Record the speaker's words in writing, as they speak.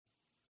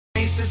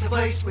is the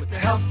place with the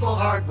helpful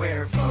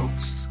hardware,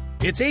 folks.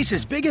 It's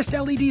Ace's biggest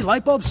LED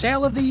light bulb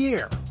sale of the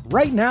year.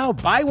 Right now,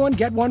 buy one,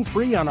 get one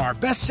free on our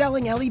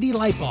best-selling LED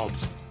light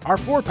bulbs. Our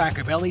 4-pack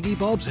of LED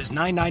bulbs is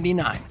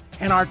 $9.99,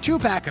 and our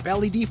 2-pack of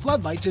LED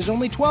floodlights is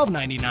only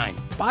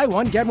 $12.99. Buy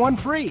one, get one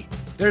free.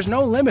 There's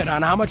no limit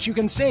on how much you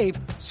can save,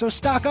 so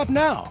stock up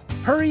now.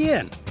 Hurry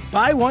in.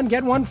 Buy one,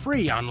 get one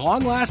free on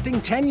long-lasting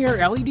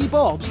 10-year LED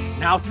bulbs,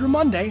 now through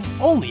Monday,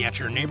 only at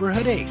your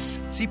neighborhood Ace.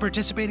 See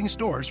participating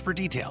stores for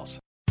details.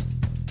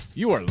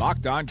 You are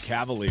Locked On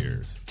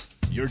Cavaliers,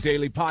 your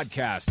daily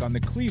podcast on the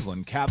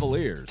Cleveland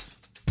Cavaliers,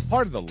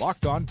 part of the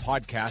Locked On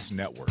Podcast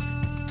Network,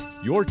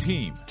 your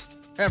team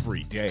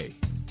every day.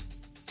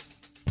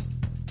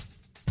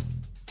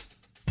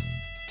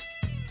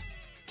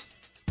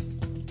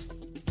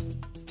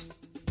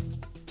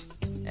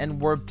 And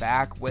we're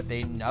back with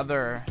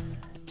another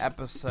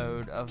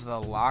episode of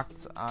the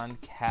Locked On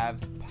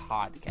Cavs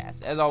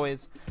podcast. As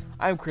always,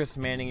 I'm Chris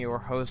Manning, your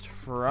host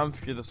from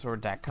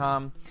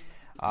FearTheSword.com.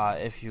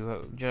 If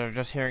you are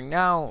just hearing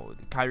now,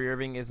 Kyrie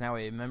Irving is now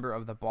a member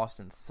of the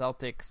Boston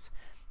Celtics.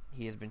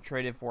 He has been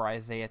traded for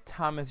Isaiah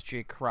Thomas,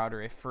 Jay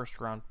Crowder, a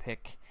first-round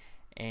pick,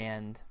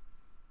 and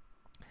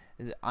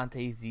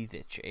Ante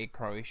Zizic, a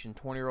Croatian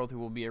 20-year-old who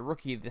will be a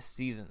rookie this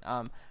season.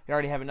 We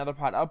already have another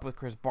pod up with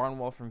Chris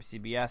Barnwell from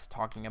CBS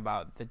talking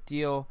about the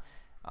deal.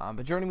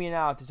 But joining me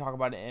now to talk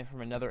about it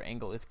from another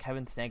angle is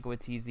Kevin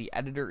Stankiewicz. He's the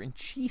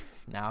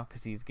editor-in-chief now,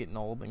 because he's getting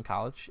old in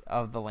college,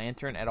 of The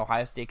Lantern at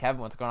Ohio State.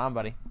 Kevin, what's going on,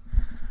 buddy?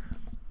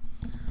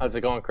 How's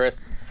it going,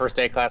 Chris? First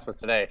day of class was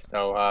today,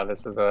 so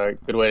this is a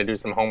good way to do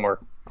some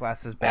homework.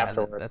 Class is bad.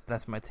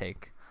 That's my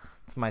take.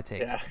 That's my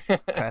take. Yeah.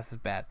 Class is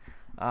bad.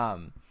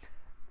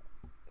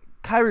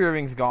 Kyrie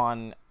Irving's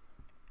gone,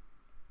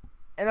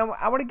 and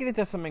I want to get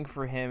into something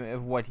for him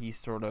of what he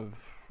sort of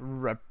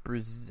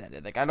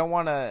represented. Like, I don't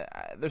want to.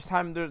 There's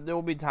time. There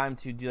will be time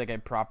to do like a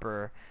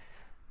proper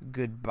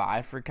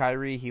goodbye for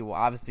Kyrie. He will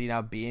obviously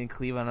now be in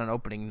Cleveland on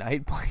opening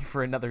night, playing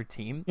for another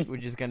team,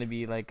 which is going to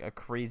be like a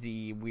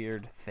crazy,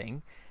 weird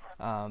thing.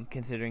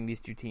 Considering these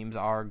two teams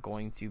are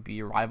going to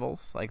be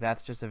rivals, like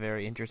that's just a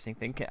very interesting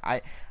thing.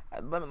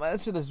 Let me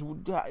answer this.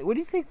 What do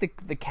you think the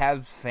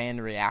Cavs fan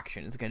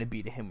reaction is going to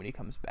be to him when he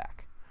comes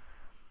back?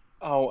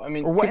 Oh, I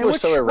mean, people are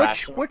so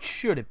irrational. What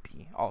should it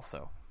be?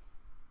 Also,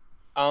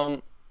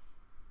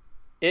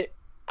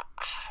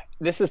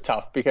 this is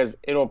tough because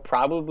it'll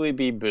probably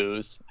be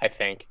boos. I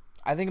think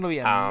it'll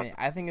be.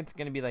 I think it's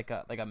going to be like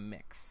a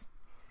mix.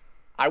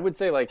 I would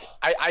say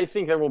I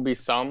think there will be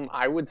some.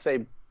 I would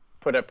say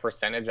put a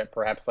percentage at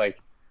perhaps like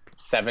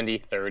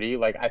 70-30.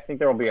 Like, I think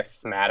there will be a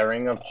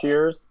smattering of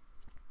cheers,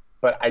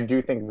 but I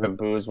do think the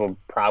boos will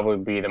probably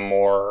be the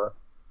more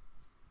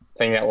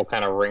thing that will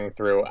kind of ring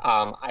through.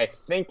 I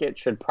think it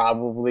should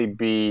probably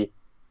be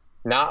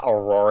not a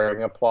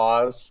roaring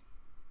applause.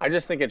 I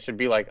just think it should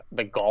be like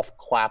the golf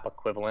clap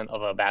equivalent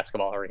of a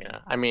basketball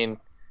arena. I mean,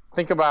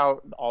 think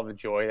about all the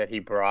joy that he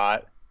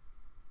brought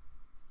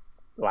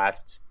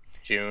last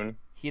June.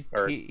 He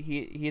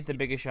hit the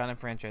biggest shot in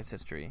franchise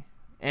history.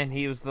 And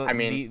he was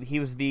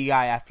the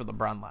guy after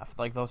LeBron left.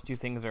 Like, those two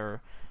things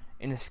are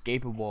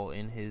inescapable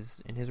in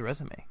his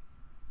resume.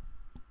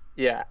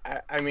 Yeah,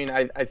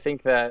 I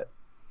think that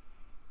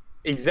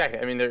exactly.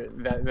 I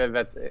mean,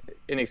 that's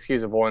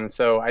inexcusable. And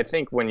so I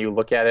think when you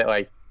look at it,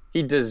 like,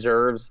 he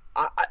deserves.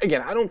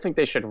 Again, I don't think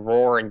they should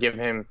roar and give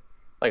him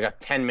like a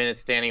 10-minute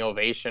standing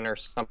ovation or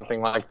something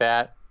like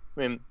that. I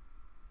mean,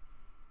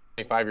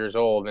 25 years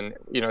old, and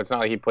it's not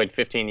like he played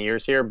 15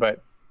 years here,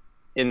 but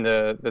in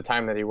the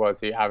time that he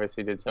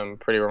obviously did some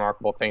pretty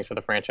remarkable things for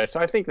the franchise. So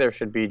I think there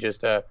should be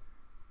just an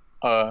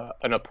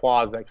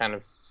applause that kind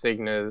of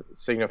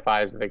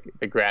signifies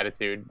the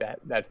gratitude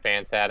that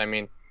fans had. I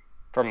mean,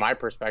 from my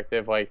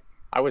perspective, like,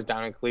 I was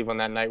down in Cleveland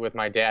that night with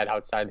my dad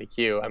outside the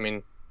queue. I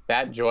mean,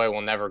 that joy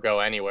will never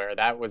go anywhere.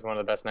 That was one of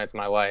the best nights of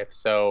my life.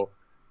 So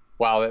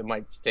while it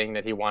might sting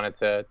that he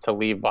wanted to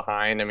leave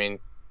behind, I mean,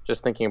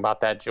 just thinking about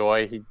that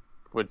joy, he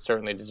would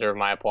certainly deserve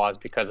my applause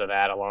because of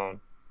that alone.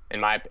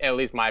 At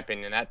least my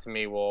opinion, that to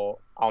me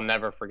I'll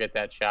never forget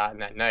that shot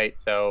and that night.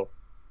 So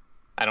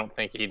I don't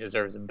think he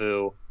deserves a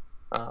boo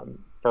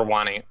for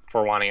wanting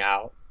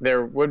out.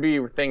 There would be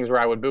things where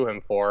I would boo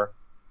him for,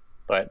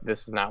 but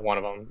this is not one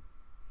of them.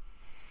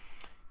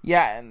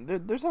 Yeah, and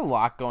there's a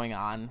lot going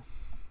on,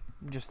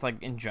 just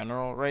like in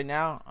general right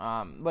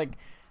now. Like,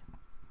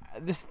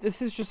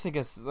 this is just like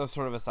a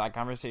sort of a side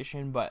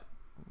conversation, but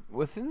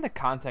within the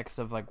context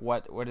of like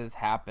what has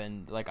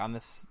happened like on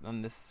this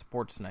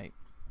sports night.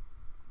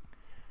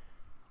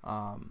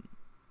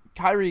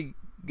 Kyrie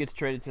gets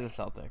traded to the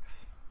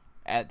Celtics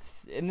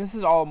and this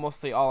is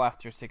mostly all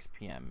after 6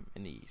 p.m.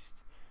 in the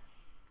East.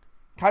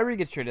 Kyrie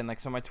gets traded, and like,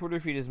 so my Twitter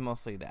feed is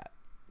mostly that.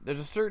 There's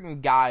a certain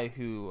guy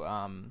who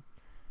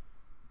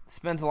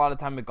spends a lot of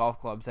time at golf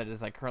clubs that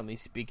is like currently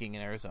speaking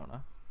in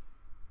Arizona.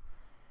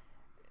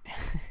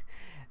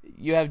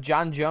 You have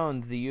John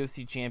Jones, the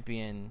UFC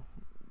champion,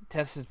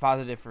 tests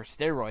positive for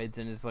steroids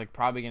and is like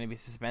probably going to be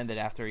suspended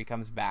after he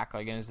comes back,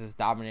 like, and is this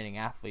dominating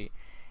athlete.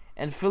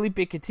 And Felipe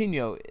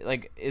Coutinho,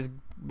 like,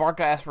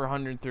 Barca asked for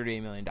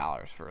 $138 million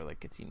for, like,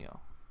 Coutinho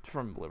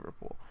from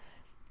Liverpool.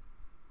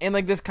 And,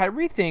 like, this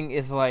Kyrie thing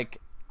is, like,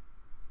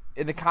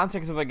 in the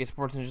context of, like, a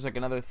sports and just, like,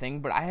 another thing,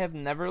 but I have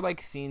never, like,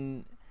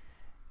 seen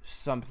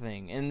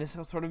something, and this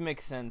sort of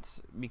makes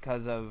sense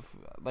because of,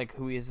 like,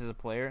 who he is as a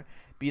player,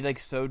 be, like,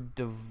 so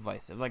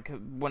divisive. Like,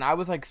 when I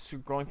was, like,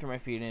 scrolling through my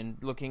feed and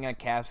looking at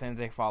Cavs fans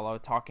I follow,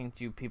 talking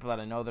to people that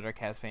I know that are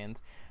Cavs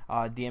fans,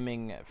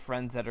 DMing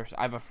friends that are,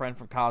 I have a friend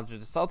from college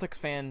who's a Celtics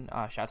fan,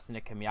 shouts to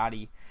Nick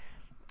Camiotti,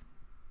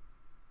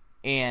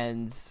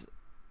 and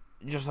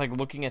just, like,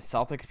 looking at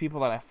Celtics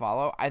people that I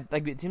follow,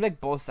 like, it seems like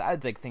both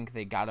sides, like, think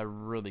they got a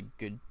really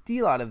good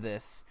deal out of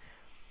this.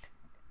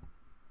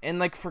 And,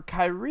 like, for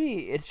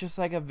Kyrie, it's just,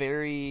 like,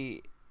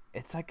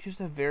 just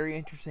a very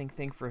interesting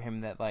thing for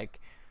him that, like,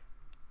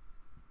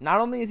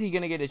 not only is he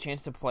going to get a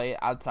chance to play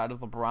outside of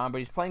LeBron, but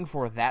he's playing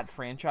for that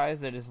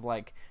franchise that is,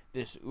 like,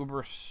 this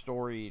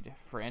uber-storied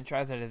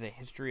franchise that has a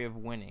history of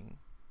winning.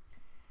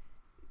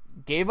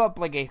 Gave up,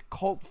 like, a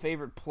cult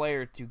favorite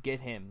player to get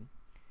him.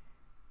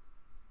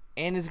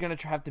 And is going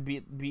to have to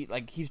beat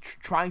like, he's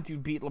trying to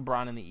beat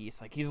LeBron in the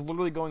East. Like, he's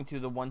literally going to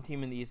the one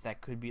team in the East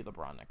that could beat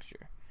LeBron next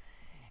year.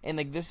 And,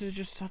 like, this is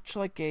just such,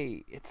 like,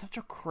 it's such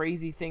a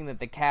crazy thing that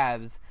the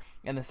Cavs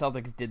and the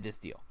Celtics did this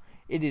deal.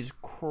 It is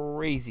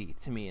crazy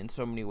to me in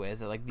so many ways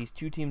that, like, these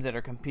two teams that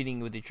are competing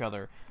with each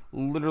other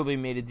literally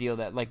made a deal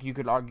that, like, you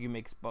could argue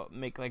made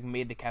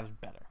the Cavs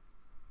better.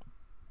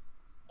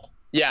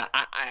 Yeah,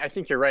 I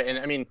think you're right. And,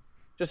 I mean,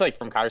 just, like,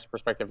 from Kyrie's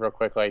perspective real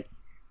quick, like,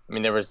 I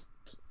mean, there was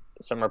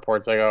some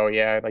reports like, oh,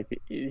 yeah, like,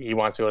 he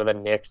wants to go to the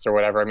Knicks or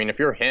whatever. I mean, if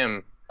you're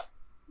him,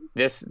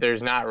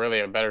 there's not really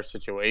a better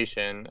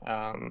situation.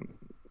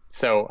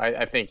 So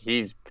I think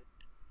he's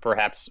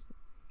perhaps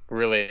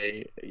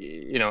really,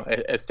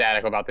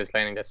 ecstatic about this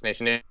landing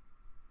destination.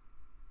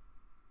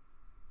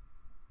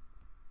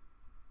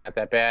 Not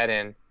that bad,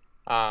 and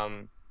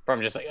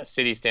from just, like, a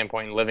city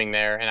standpoint, living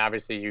there, and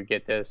obviously you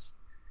get this,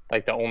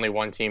 like, the only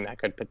one team that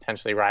could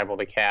potentially rival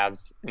the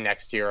Cavs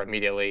next year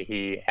immediately.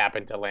 He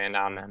happened to land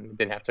on them.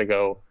 Didn't have to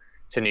go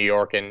to New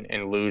York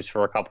and lose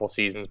for a couple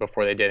seasons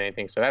before they did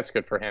anything, so that's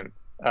good for him.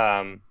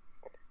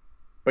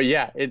 But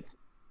yeah,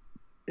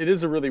 it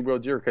is a really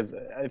weird year because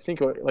I think,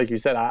 like you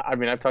said, I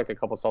mean, I've talked to a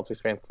couple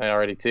Celtics fans tonight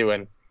already too,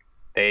 and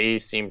they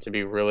seem to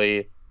be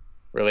really,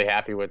 really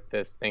happy with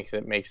this. Think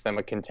it makes them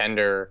a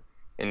contender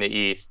in the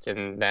East,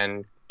 and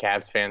then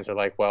Cavs fans are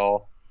like,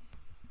 well,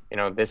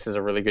 this is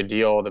a really good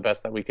deal, the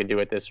best that we could do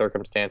at this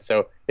circumstance.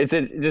 So it's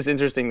just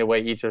interesting the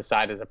way each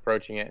side is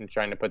approaching it and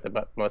trying to put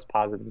the most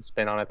positive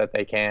spin on it that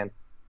they can.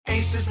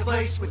 Ace is the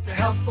place with the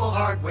helpful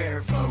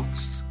hardware,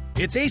 folks.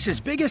 It's Ace's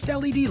biggest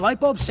LED light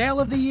bulb sale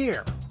of the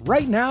year.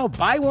 Right now,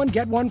 buy one,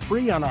 get one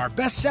free on our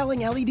best-selling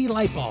LED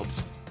light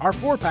bulbs. Our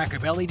 4-pack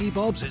of LED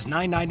bulbs is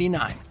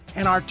 $9.99,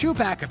 and our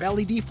 2-pack of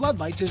LED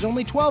floodlights is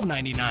only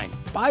 $12.99.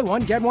 Buy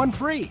one, get one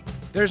free.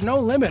 There's no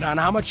limit on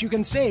how much you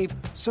can save,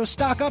 so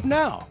stock up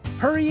now.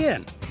 Hurry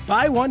in.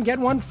 Buy one, get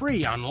one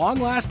free on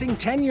long-lasting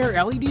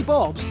 10-year LED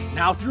bulbs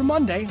now through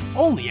Monday,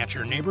 only at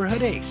your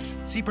neighborhood Ace.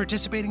 See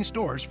participating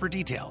stores for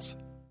details.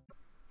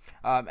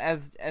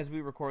 As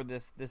we record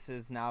this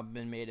has now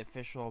been made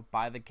official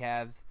by the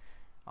Cavs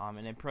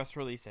in a press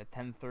release at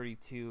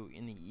 10:32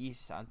 in the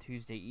East on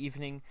Tuesday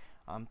evening.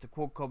 To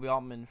quote Kobe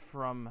Altman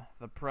from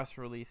the press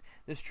release,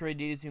 this trade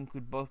needed to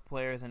include both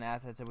players and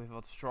assets that we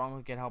felt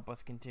strongly could help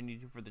us continue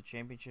for the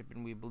championship,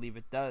 and we believe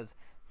it does,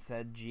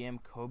 said GM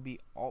Kobe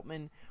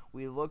Altman.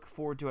 We look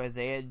forward to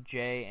Isaiah,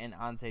 Jay, and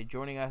Ante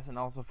joining us, and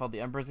also felt the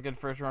unprecedented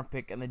first-round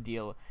pick and the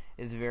deal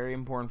is very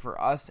important for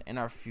us and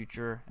our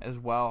future as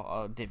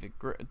well.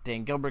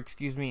 Dan Gilbert,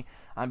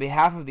 on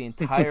behalf of the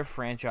entire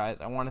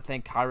franchise, I want to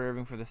thank Kyrie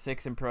Irving for the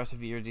 6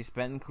 impressive years he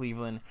spent in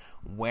Cleveland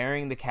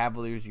wearing the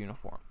Cavaliers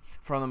uniform.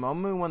 From the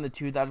moment we won the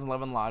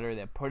 2011 lottery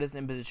that put us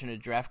in position to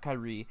draft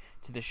Kyrie,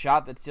 to the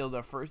shot that sealed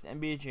our first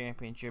NBA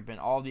championship and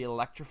all the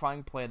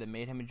electrifying play that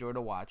made him a joy to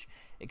watch,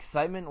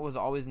 excitement was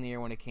always near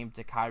when it came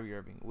to Kyrie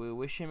Irving. We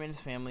wish him and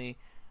his family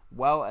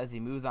well as he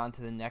moves on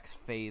to the next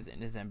phase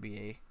in his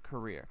NBA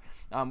career.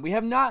 We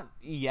have not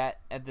yet,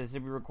 at this,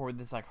 if we record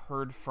this,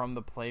 heard from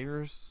the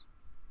players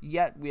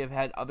yet. We have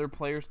had other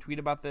players tweet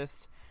about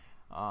this,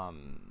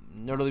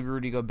 notably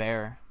Rudy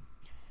Gobert.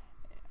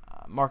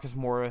 Marcus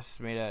Morris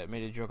made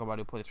a joke about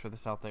who plays for the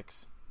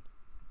Celtics.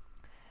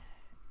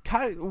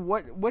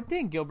 What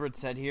Dan Gilbert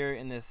said here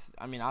in this,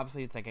 I mean,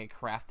 obviously it's a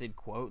crafted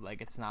quote,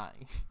 it's not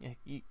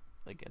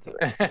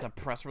it's a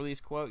press release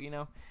quote,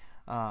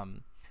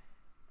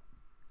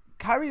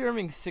 Kyrie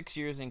Irving's 6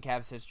 years in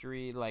Cavs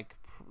history,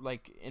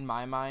 in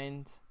my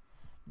mind,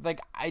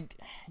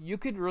 you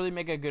could really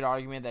make a good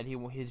argument that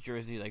his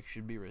jersey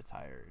should be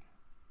retired.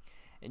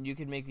 And you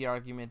could make the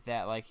argument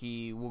that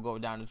he will go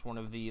down as one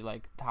of the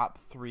top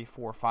 3,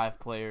 4, 5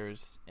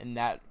 players in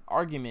that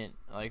argument,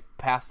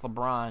 past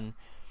LeBron,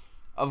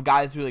 of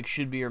guys who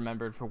should be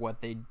remembered for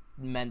what they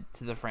meant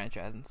to the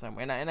franchise in some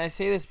way. And I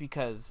say this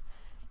because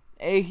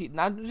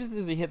not just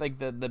does he hit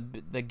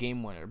the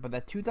game winner, but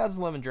that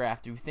 2011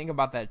 draft. If you think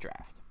about that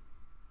draft,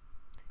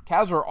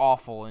 Cavs were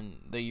awful in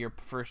the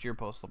first year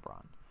post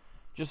LeBron,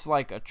 just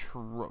like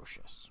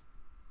atrocious,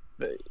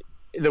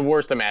 the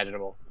worst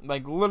imaginable.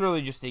 like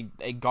literally just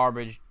a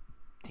garbage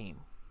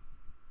team,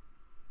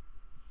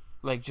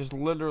 like just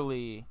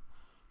literally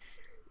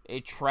a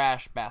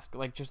trash basket,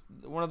 like just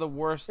one of the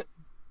worst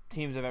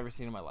teams I've ever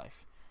seen in my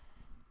life.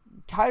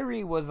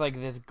 Kyrie was like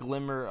this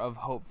glimmer of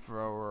hope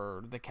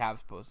for the Cavs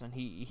post, and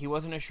he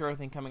wasn't a sure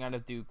thing coming out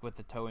of Duke with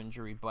the toe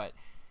injury, but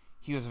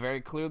he was very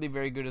clearly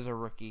very good as a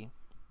rookie.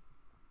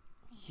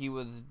 He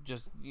was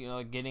just,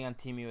 getting on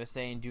Team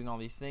USA and doing all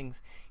these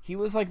things. He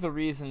was like the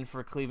reason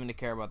for Cleveland to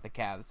care about the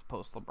Cavs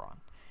post LeBron.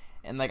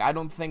 And like I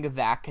don't think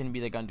that can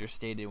be like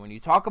understated. When you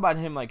talk about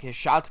him, like his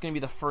shot's gonna be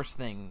the first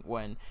thing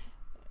when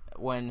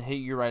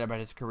you're right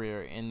about his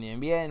career in the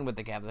NBA and with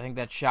the Cavs. I think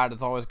that shot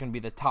is always gonna be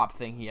the top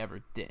thing he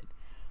ever did.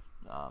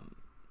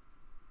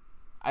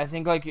 I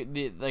think like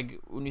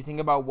when you think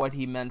about what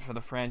he meant for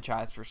the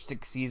franchise for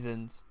 6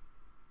 seasons,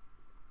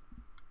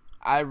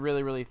 I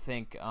really really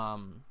think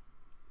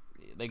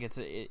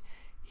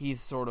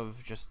he's sort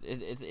of just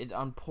it's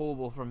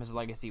unpullable from his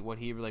legacy what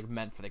he like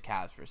meant for the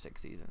Cavs for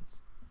 6 seasons.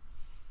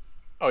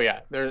 Oh yeah,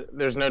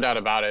 there's no doubt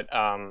about it.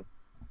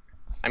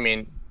 I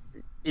mean,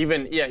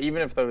 even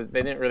if they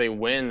didn't really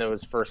win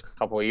those first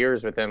couple of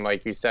years with him,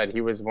 like you said,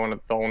 he was one of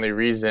the only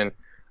reason.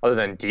 Other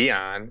than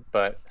Dion,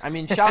 but I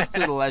mean, shouts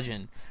to the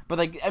legend. But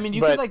like, I mean,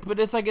 but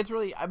it's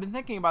really. I've been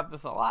thinking about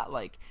this a lot.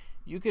 Like,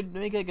 you could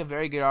make like a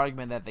very good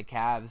argument that the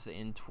Cavs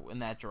in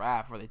that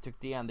draft where they took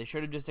Dion, they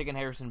should have just taken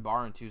Harrison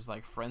Barnes, who's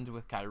like friends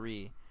with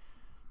Kyrie,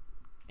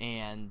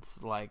 and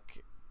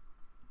like,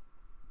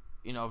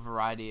 a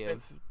variety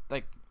of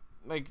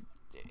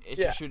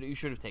you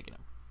should have taken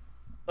him.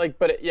 Like,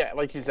 but yeah,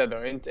 like you said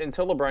though,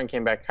 until LeBron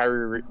came back,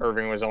 Kyrie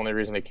Irving was the only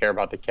reason to care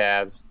about the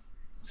Cavs.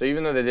 So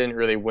even though they didn't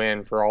really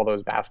win, for all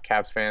those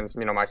Cavs fans,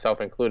 myself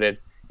included,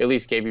 at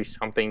least gave you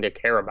something to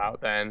care about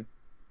then,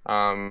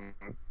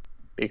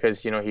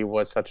 because he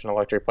was such an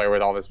electric player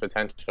with all this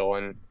potential,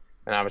 and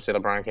obviously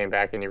LeBron came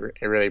back and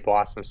he really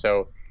blossomed.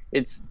 So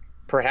it's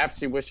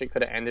perhaps you wish it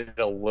could have ended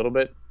a little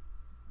bit,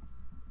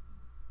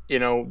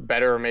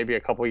 better, maybe a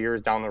couple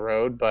years down the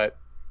road, but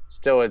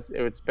still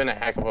it's been a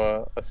heck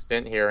of a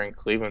stint here in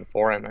Cleveland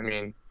for him. I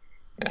mean.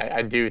 And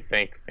I do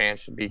think fans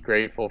should be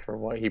grateful for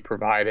what he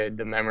provided,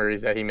 the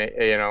memories that he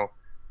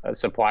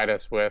supplied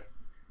us with.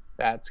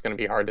 That's going to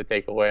be hard to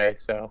take away.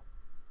 So,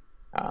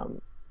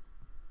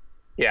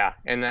 yeah.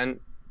 And then,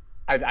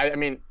 I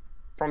mean,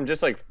 from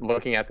just like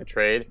looking at the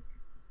trade,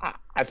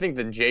 I think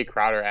the Jay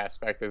Crowder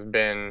aspect has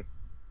been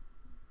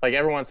like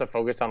everyone wants to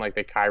focus on like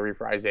the Kyrie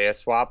for Isaiah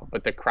swap,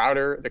 but the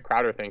Crowder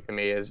thing to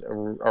me is a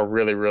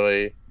really,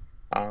 really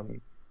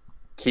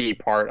key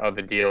part of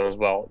the deal as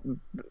well.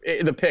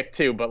 The pick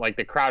too, but like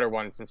the Crowder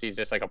one, since he's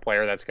just like a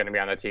player that's going to be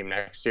on the team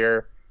next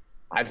year,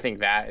 I think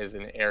that is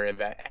an area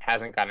that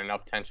hasn't gotten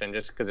enough attention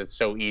just because it's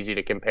so easy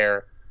to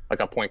compare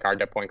like a point guard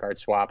to point guard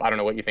swap. I don't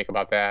know what you think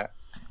about that.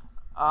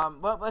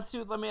 Well,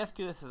 let me ask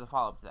you this as a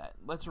follow-up to that.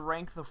 Let's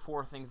rank the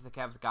 4 things the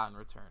Cavs got in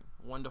return,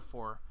 1 to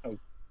 4. Oh.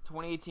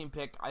 2018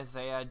 pick,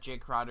 Isaiah, Jay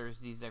Crowder,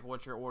 Zizek.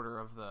 What's your order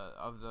of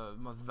the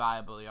most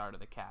valuable yard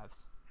of the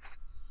Cavs?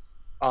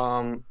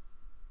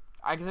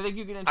 Because I think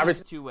you can enter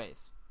it 2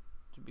 ways,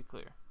 to be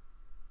clear.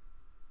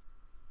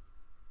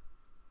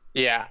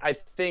 Yeah, I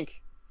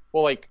think,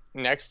 well, like,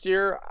 next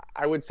year,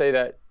 I would say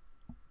that,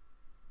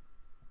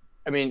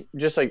 I mean,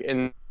 just, like,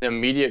 in the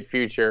immediate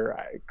future,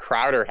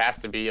 Crowder has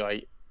to be,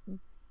 like,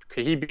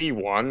 could he be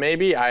 1,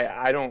 maybe?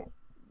 I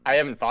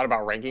haven't thought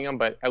about ranking him,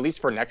 but at least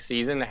for next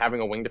season, having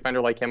a wing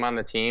defender like him on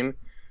the team,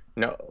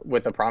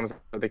 with the problems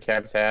that the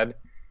Cavs had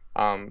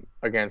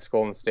against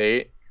Golden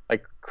State,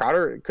 like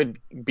Crowder could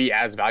be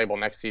as valuable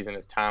next season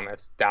as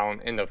Thomas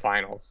down in the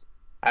finals.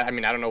 I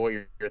mean, I don't know what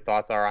your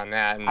thoughts are on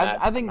that. And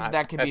I think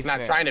that could be. It's not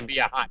fair. trying to be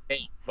a hot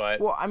take,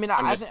 but well, I mean,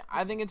 I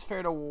think it's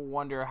fair to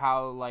wonder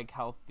how like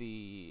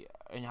healthy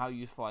and how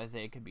useful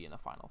Isaiah could be in the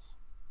finals.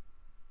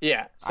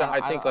 Yeah, so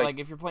I think like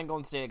if you're playing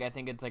Golden State, I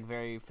think it's like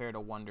very fair to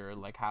wonder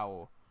like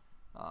how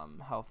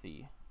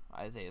healthy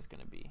Isaiah is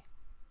going to be.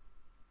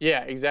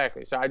 Yeah,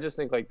 exactly. So I just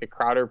think like the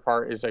Crowder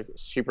part is like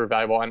super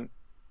valuable,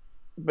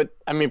 but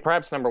I mean,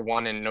 perhaps number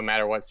 1 in no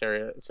matter what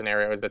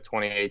scenario is the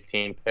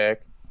 2018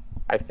 pick,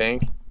 I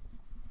think.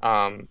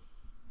 I mean,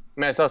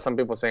 I saw some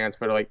people saying on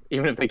Twitter, like,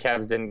 even if the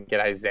Cavs didn't get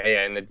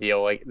Isaiah in the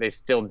deal, like, they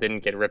still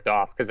didn't get ripped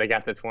off because they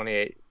got the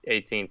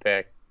 2018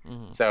 pick.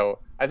 Mm-hmm. So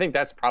I think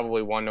that's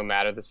probably one no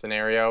matter the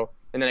scenario.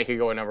 And then it could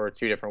go a number of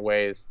 2 different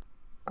ways.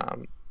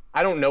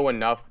 I don't know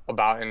enough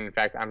about, and in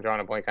fact, I'm drawing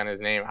a blank on his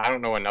name. I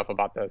don't know enough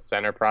about the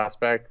center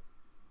prospect.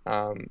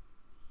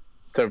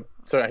 So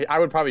I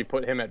would probably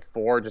put him at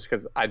 4 just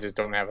because I just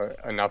don't have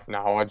enough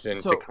knowledge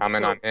to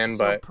comment on him.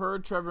 But per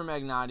Trevor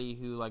Magnotti,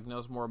 who like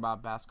knows more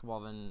about basketball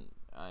than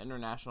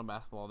international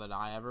basketball than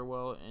I ever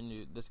will,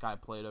 and this guy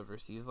played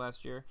overseas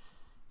last year,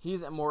 he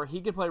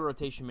could play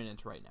rotation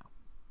minutes right now,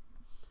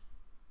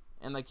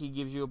 and like he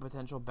gives you a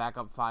potential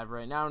backup 5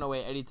 right now in a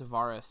way Eddie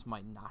Tavares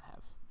might not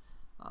have.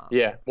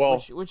 Yeah, well,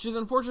 which is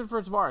unfortunate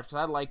for Tavares because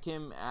I like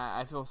him.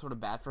 I feel sort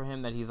of bad for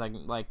him that he's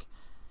like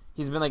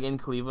he's been like in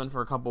Cleveland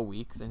for a couple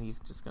weeks and he's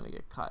just gonna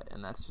get cut,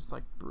 and that's just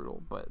like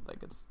brutal. But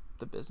like it's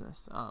the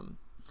business.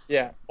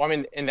 Yeah. Well, I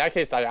mean, in that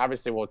case, I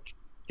obviously will.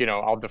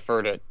 I'll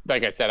defer to.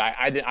 Like I said,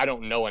 I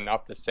don't know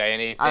enough to say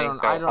anything,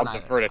 I'll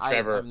defer to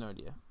Trevor. I have no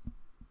idea.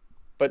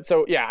 But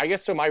so yeah, I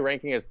guess so. My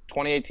ranking is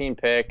 2018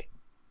 pick,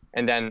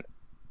 and then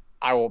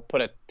I will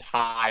put a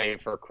tie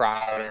for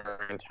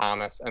Crowder and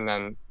Thomas, and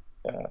then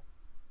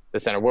the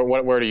center.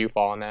 Where do you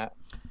fall on that?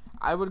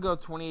 I would go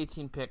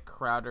 2018 pick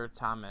Crowder,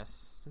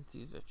 Thomas, and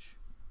Zizic.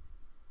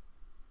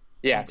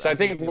 Yeah, so I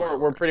think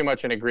we're pretty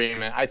much in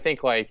agreement. I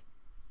think like.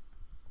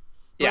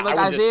 Yeah, like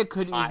Isaiah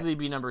could easily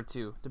be number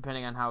 2,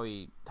 depending on how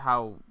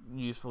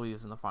useful he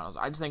is in the finals.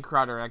 I just think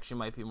Crowder actually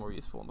might be more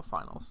useful in the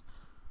finals.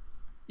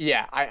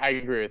 Yeah, I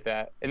agree with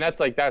that, and that's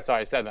why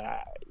I said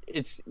that.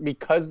 It's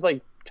because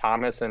like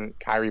Thomas and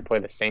Kyrie play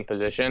the same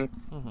position.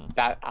 Mm-hmm.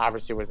 That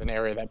obviously was an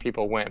area that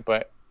people went,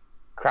 but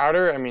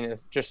Crowder, I mean,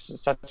 is just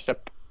such a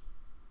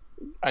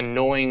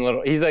annoying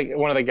little. He's like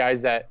one of the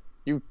guys that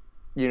you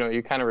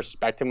kind of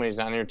respect him when he's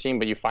not on your team,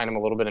 but you find him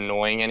a little bit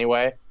annoying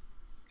anyway.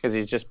 Because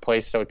he's just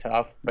plays so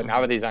tough. But now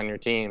that he's on your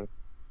team,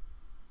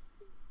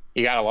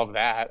 you gotta love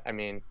that. I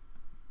mean,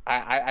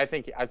 I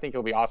think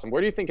he'll be awesome.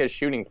 Where do you think his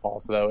shooting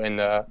falls though?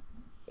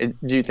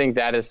 Do you think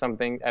that is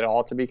something at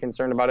all to be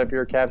concerned about if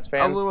you're a Cavs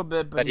fan? A little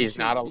bit, but that he's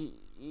not.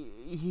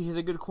 He's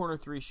a good corner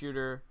 3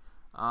 shooter.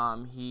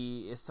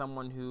 He is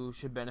someone who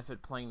should benefit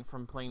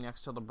from playing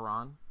next to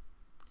LeBron.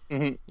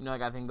 Mm-hmm.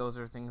 Like I think those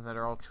are things that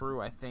are all true.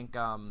 I think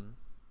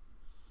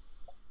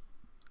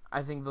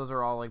those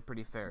are all like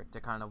pretty fair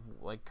to kind of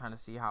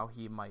see how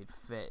he might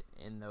fit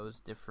in those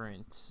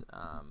different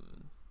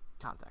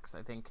contexts.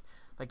 I think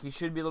like he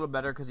should be a little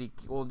better because he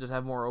will just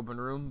have more open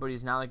room, but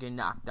he's not like a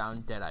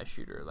knockdown dead-eye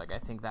shooter. Like I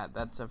think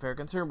that's a fair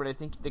concern, but I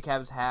think the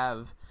Cavs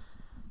have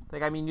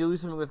like, I mean, you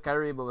lose something with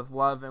Kyrie, but with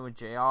Love and with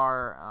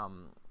JR,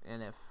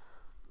 and if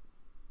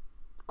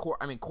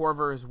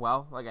Korver as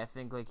well. Like I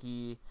think like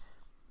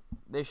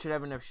they should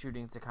have enough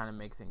shooting to kind of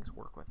make things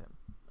work with him.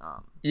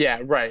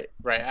 Yeah, right.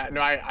 No,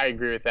 I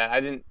agree with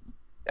that.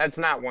 That's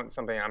not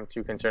something I'm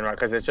too concerned about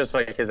because it's just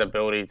like his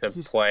ability to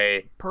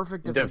play,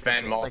 perfect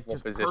defend multiple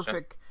positions.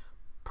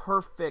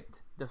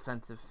 Perfect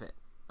defensive fit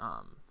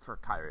for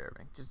Kyrie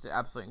Irving. Just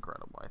absolutely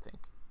incredible, I think.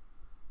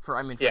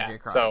 For Jay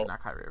Crowder,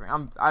 not Kyrie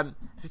Irving. I'm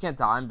if you can't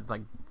tell, I'm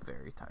like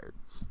very tired.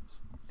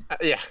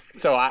 Yeah,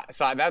 so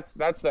that's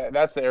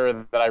the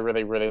area that I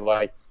really really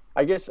like.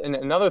 I guess and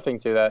another thing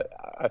too that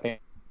I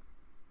think.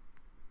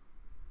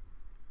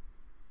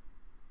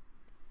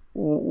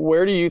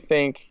 Where do you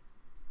think,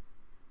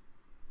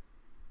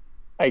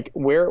 like,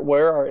 where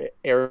are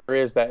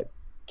areas that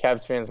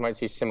Cavs fans might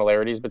see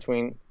similarities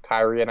between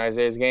Kyrie and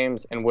Isaiah's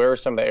games, and where are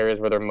some of the areas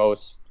where they're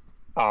most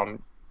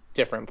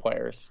different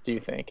players, do you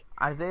think?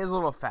 Isaiah's a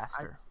little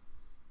faster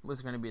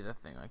was going to be the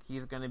thing. Like,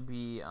 he's going to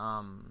be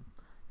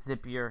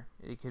zippier.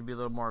 He could be a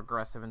little more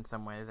aggressive in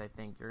some ways. I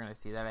think you're going to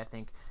see that. I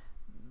think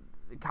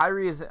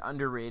Kyrie is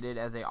underrated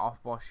as a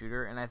off-ball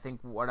shooter, and I think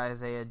what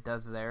Isaiah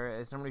does there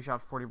is somebody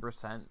shot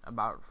 40%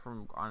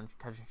 on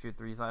catch and shoot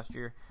threes last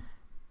year.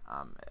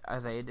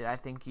 Isaiah did. I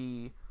think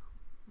he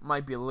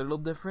might be a little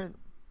different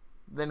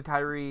than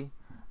Kyrie.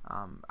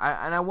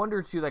 I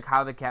wonder too, like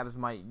how the Cavs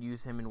might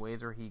use him in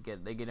ways where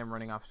they get him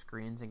running off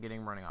screens and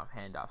getting running off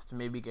handoffs to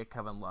maybe get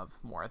Kevin Love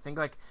more. I think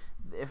like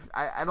if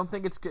I don't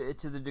think it's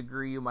to the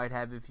degree you might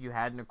have if you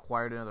hadn't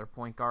acquired another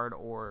point guard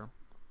or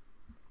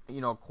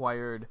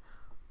acquired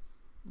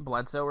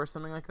Bledsoe or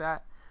something like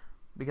that,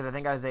 because I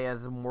think Isaiah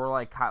is more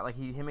like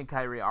him and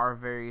Kyrie are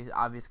very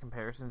obvious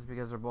comparisons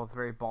because they're both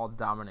very ball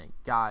dominant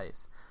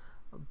guys.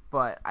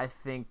 But I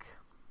think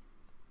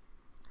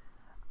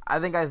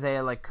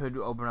Isaiah could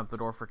open up the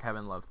door for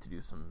Kevin Love to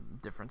do some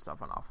different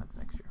stuff on offense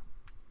next year.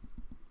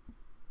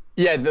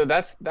 Yeah,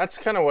 that's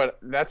kind of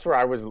that's where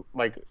I was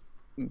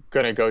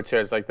gonna go to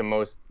as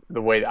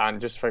the way on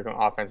just from an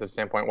offensive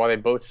standpoint. While they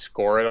both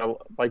score it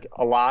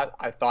a lot,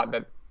 I thought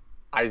that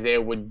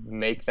Isaiah would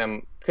make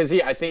them because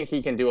I think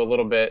he can do a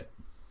little bit.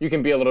 You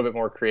can be a little bit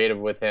more creative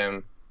with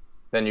him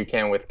than you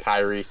can with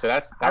Kyrie. So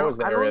that was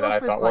the area that I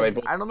thought.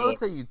 I don't know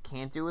what you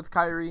can't do with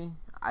Kyrie.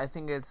 I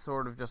think it's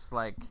sort of just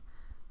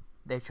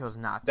they chose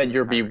not to. That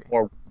you'd be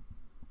more.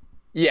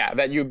 Yeah,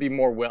 that you'd be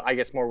more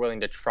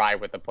willing to try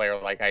with a player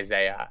like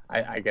Isaiah.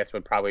 I guess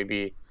would probably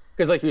be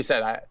because, like you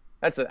said,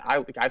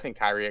 I think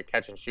Kyrie at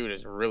catch and shoot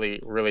is really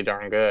really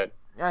darn good.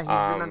 Yeah, he's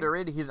been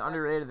underrated. He's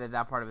underrated at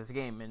that part of his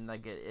game, and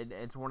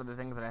it's one of the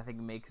things that I think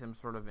makes him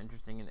sort of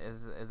interesting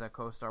as a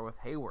co-star with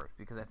Hayward,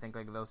 because I think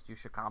those two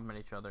should complement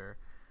each other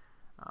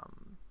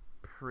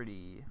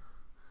pretty.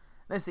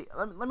 Let's see.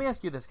 Let me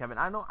ask you this, Kevin.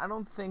 I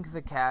don't think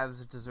the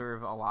Cavs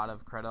deserve a lot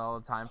of credit all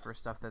the time for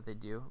stuff that they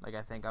do.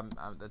 I think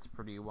that's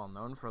pretty well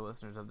known for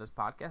listeners of this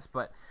podcast,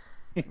 but.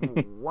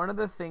 One of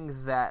the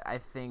things that I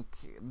think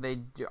they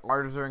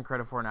are deserving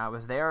credit for now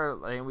is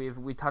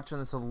we touched on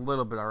this a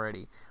little bit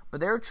already, but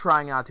they're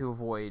trying to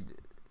avoid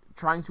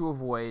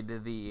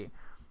the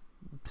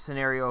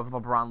scenario of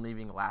LeBron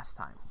leaving last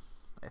time.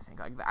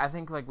 I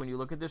think when you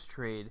look at this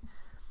trade,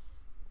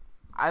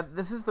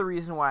 This is the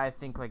reason why I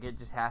think like it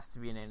just has to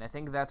be an in. I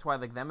think that's why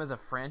like them as a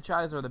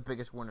franchise are the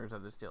biggest winners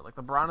of this deal. Like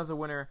LeBron is a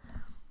winner,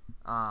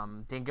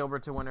 Dan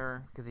Gilbert's a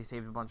winner because he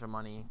saved a bunch of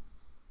money.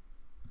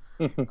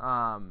 The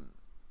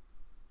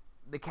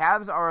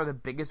Cavs are the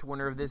biggest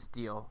winner of this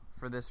deal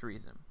for this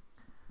reason.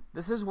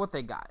 This is what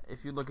they got.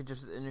 If you look at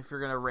and if you're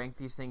going to rank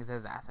these things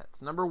as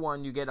assets. Number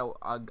one, you get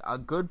a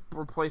good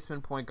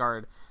replacement point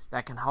guard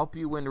that can help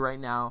you win right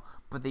now,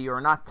 but that you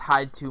are not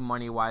tied to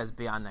money-wise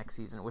beyond next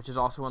season, which is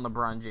also when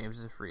LeBron James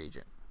is a free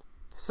agent.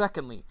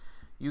 Secondly,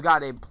 you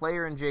got a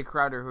player in Jay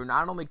Crowder who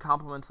not only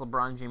complements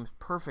LeBron James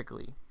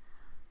perfectly,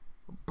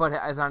 but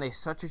is on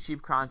such a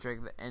cheap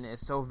contract and is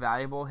so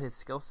valuable, his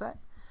skill set,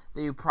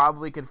 that you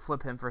probably could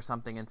flip him for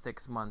something in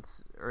 6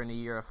 months or in a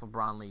year if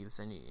LeBron leaves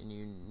and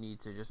you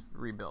need to just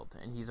rebuild.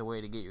 And he's a way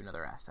to get you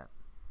another asset.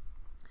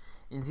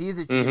 And he's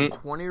a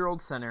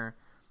 20-year-old center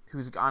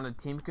who's on a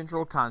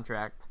team-controlled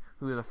contract,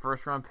 who is a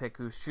first-round pick,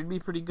 who should be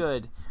pretty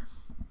good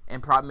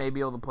and probably may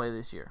be able to play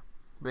this year,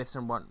 based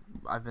on what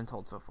I've been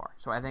told so far.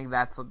 So I think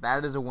that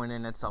is a win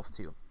in itself,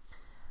 too.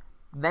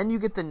 Then you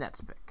get the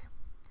Nets pick.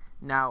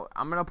 Now,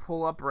 I'm going to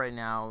pull up right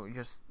now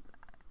just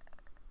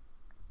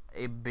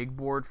a big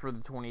board for the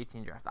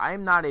 2018 draft. I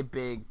am not a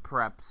big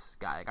preps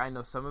guy. I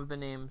know some of the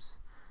names.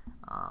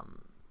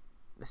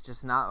 It's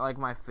just not like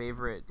my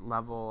favorite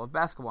level of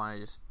basketball, and I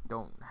just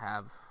don't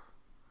have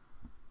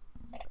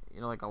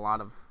like a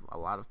lot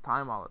of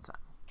time all the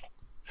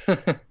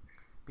time.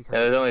 Because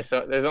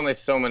there's only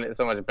so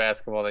much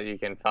basketball that you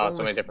can follow,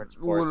 so many different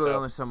sports. Literally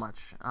only so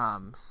much.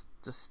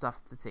 Just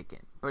stuff to take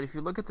in. But if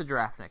you look at the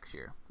draft next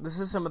year, this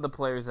is some of the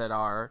players that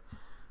are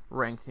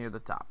ranked near the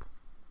top.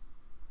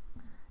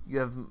 You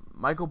have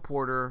Michael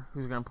Porter,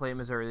 who's going to play in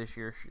Missouri this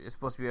year. It's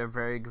supposed to be a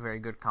very, very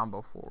good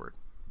combo forward.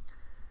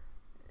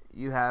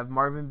 You have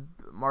Marvin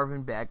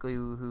Bagley,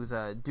 who's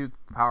a Duke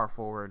power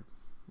forward.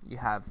 You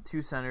have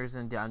two centers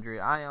in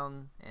DeAndre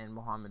Ayton and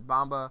Mohamed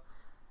Bamba.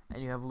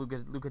 And you have Luka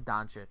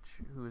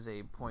Doncic, who is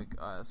a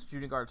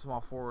shooting guard,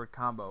 small forward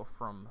combo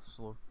from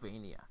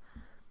Slovenia.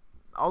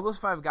 All those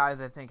five guys,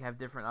 I think, have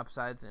different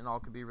upsides and all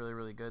could be really,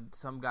 really good.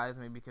 Some guys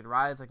maybe could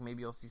rise, like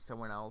maybe you'll see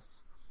someone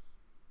else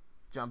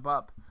jump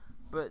up.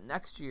 But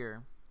next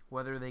year,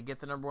 whether they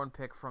get the number one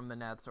pick from the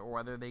Nets or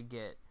whether they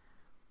get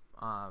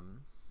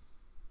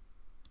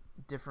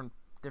different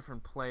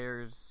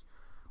players,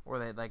 or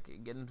they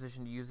get in a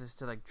position to use this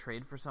to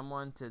trade for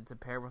someone to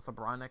pair with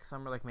LeBron next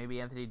summer, like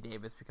maybe Anthony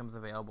Davis becomes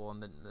available,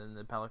 and then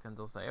the Pelicans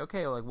will say,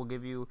 okay, we'll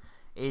give you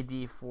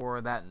AD for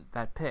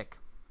that pick.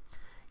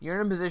 You're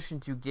in a position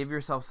to give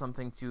yourself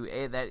something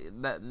that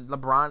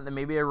LeBron, that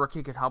maybe a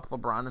rookie could help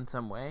LeBron in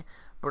some way,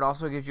 but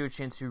also gives you a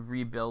chance to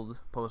rebuild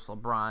post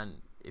LeBron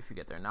if you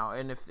get there. Now,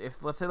 and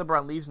if let's say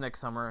LeBron leaves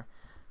next summer,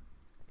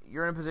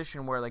 you're in a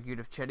position where you'd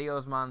have Cedi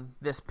Osman,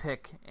 this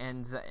pick,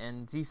 and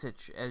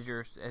Zizic as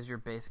your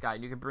base guy.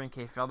 You could bring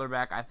Kay Felder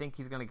back. I think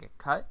he's going to get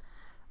cut.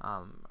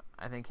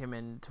 I think him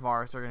and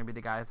Tavares are going to be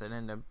the guys that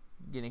end up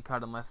getting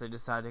cut unless they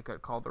decide to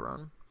cut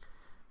Calderon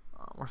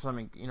or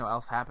something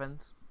else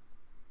happens.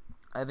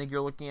 I think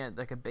you're looking at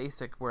a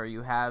basic where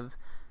you have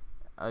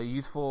a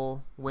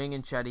youthful wing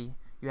in Cedi,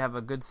 you have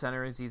a good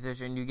center in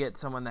Zizic, and you get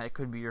someone that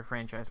could be your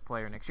franchise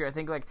player next year. I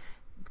think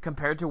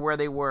compared to where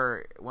they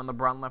were when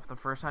LeBron left the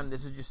first time,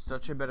 this is just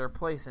such a better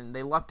place, and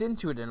they lucked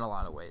into it in a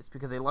lot of ways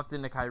because they lucked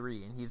into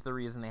Kyrie, and he's the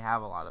reason they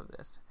have a lot of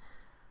this.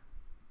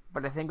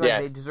 But I think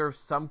they deserve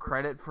some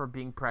credit for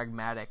being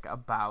pragmatic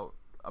about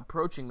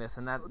approaching this,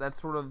 and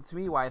that's sort of, to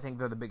me, why I think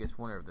they're the biggest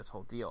winner of this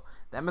whole deal.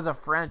 Them as a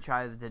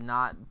franchise did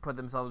not put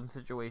themselves in a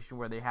situation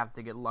where they have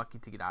to get lucky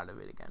to get out of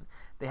it again.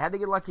 They had to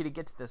get lucky to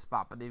get to this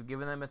spot, but they've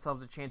given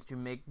themselves a chance to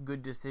make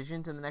good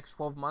decisions in the next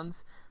 12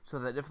 months so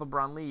that if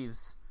LeBron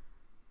leaves,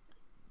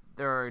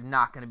 they're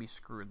not going to be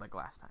screwed like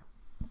last time.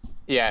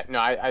 Yeah, no,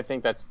 I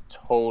think that's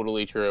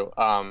totally true.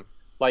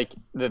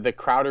 The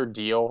Crowder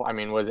deal,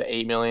 was it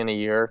 $8 million a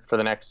year for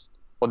the next,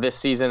 this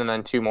season and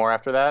then 2 more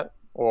after that,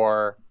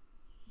 or?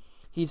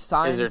 He's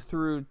signed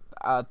through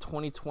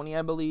 2020,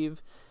 I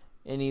believe,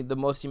 and the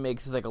most he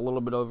makes is a little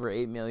bit over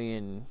 $8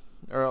 million,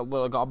 or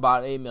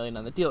about $8 million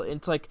on the deal.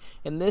 It's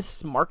in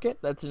this market,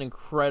 that's an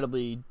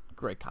incredibly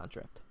great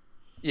contract.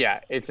 Yeah,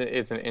 it's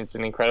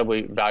an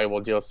incredibly valuable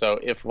deal. So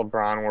if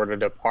LeBron were to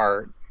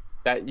depart,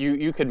 that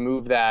you could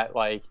move that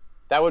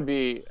that would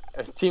be,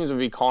 teams would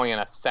be calling in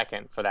a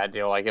second for that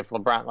deal. If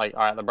LeBron all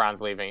right,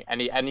 LeBron's leaving,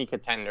 any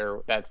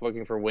contender that's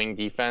looking for wing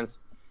defense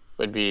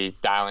would be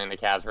dialing the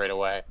Cavs right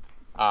away.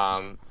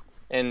 And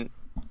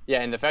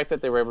the fact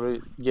that they were able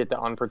to get the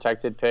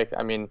unprotected pick,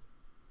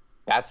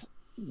 that's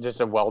just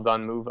a well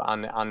done move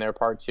on their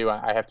part too.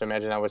 I have to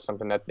imagine that was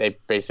something that they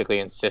basically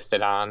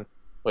insisted on,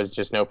 was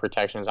just no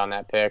protections on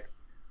that pick.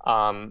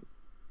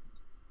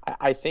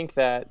 I think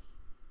that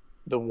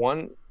the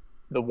one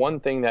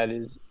thing that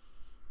is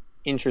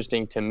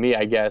interesting to me,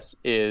 I guess,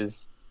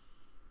 is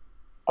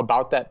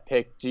about that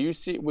pick.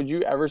 Would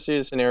you ever see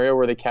a scenario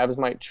where the Cavs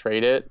might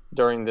trade it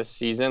during this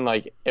season?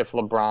 If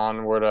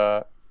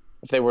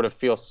they were to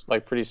feel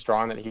pretty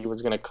strong that he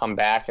was going to come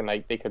back and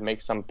they could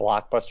make some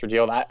blockbuster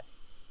deal.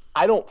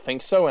 I don't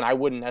think so, and I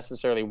wouldn't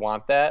necessarily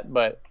want that.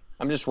 But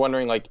I'm just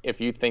wondering, like, if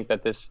you think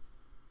that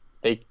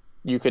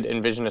you could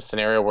envision a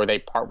scenario where they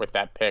part with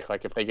that pick,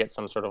 like if they get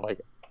some sort of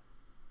like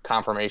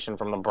confirmation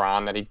from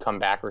LeBron that he'd come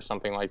back or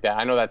something like that.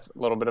 I know that's a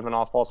little bit of an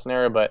off-ball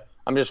scenario, but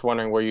I'm just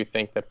wondering where you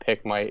think the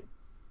pick might,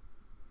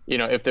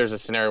 if there's a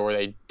scenario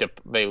where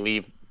they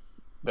leave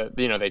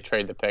they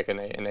trade the pick and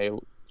they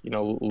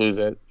lose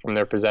it from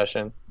their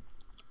possession.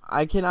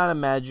 I cannot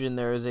imagine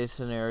there is a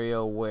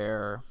scenario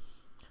where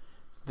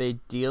they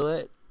deal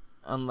it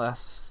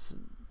unless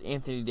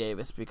Anthony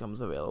Davis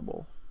becomes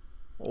available.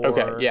 Or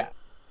okay, yeah.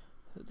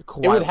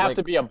 Kawhi, it would have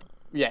to be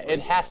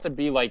it has to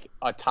be like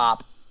a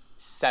top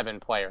 7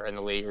 player in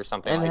the league or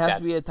something like that. And it has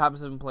to be a top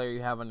 7 player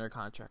you have under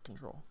contract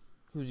control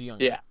who's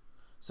younger. Yeah.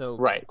 So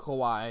right.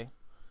 Kawhi,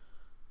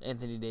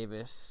 Anthony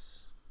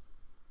Davis,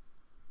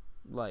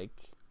 like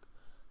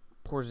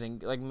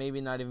Porzingis, like maybe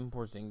not even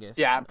Porzingis.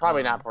 Yeah,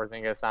 probably not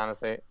Porzingis,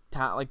 honestly.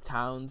 Like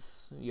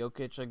Towns,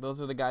 Jokic, like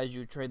those are the guys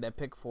you trade that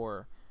pick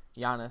for.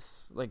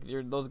 Giannis, like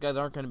those guys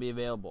aren't going to be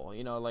available.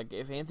 Like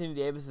if Anthony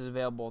Davis is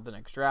available at the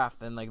next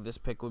draft, then like this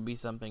pick would be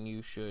something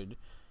you should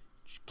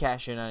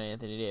cash in on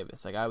Anthony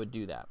Davis. Like I would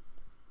do that.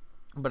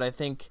 But I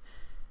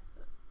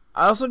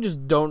also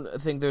just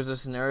don't think there's a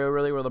scenario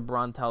really where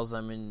LeBron tells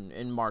them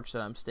in March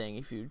that I'm staying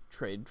if you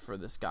trade for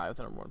this guy with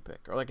the number 1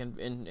 pick, or like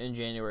in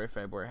January,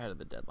 February ahead of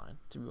the deadline,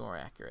 to be more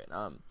accurate.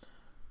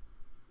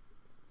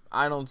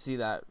 I don't see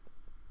that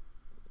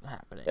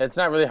happening. It's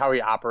not really how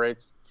he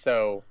operates,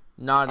 so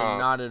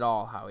not at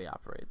all how he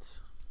operates.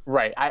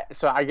 Right.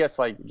 So I guess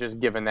like just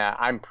given that,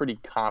 I'm pretty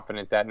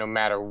confident that no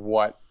matter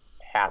what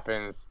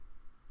happens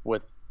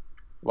with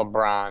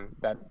LeBron,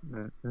 that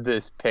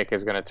this pick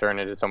is going to turn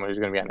into someone who's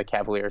going to be on the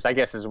Cavaliers, I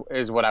guess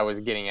is what I was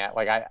getting at.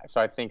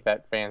 So I think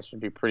that fans should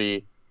be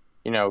pretty,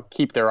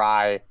 keep their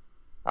eye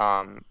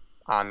on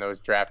those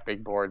draft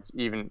big boards,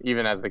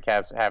 even as the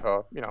Cavs have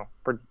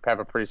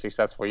a pretty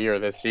successful year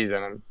this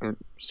season. I'm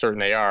certain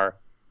they are,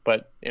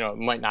 but it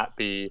might not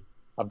be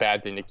a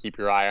bad thing to keep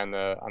your eye on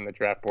the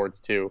draft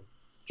boards too,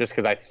 just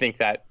because I think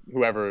that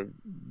whoever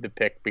the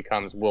pick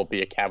becomes will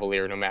be a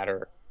Cavalier no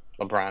matter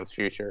LeBron's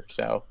future.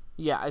 So.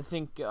 Yeah, I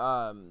think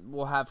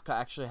we'll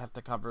actually have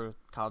to cover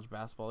college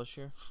basketball this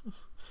year.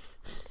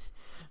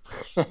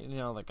 College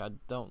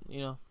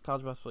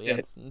basketball. Yeah,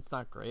 it's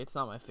not great. It's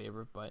not my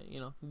favorite, but you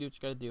do what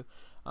you got to do.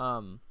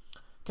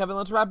 Kevin,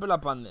 let's wrap it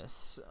up on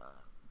this.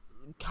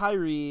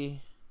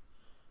 Kyrie,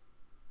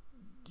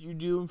 you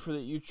do him for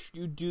that. You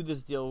do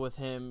this deal with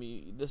him.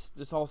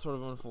 This all sort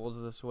of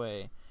unfolds this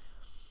way.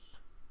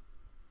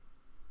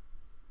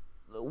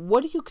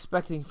 What are you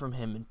expecting from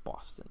him in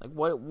Boston? Like,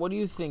 what do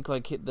you think?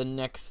 Like the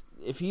next,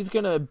 if he's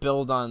gonna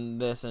build on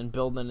this and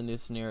build in a new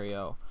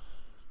scenario,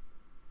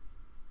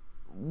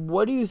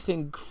 what do you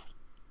think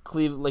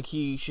Cleveland, like,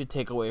 he should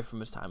take away from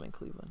his time in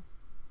Cleveland?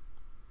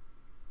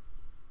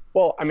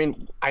 Well, I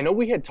mean, I know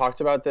we had talked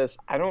about this.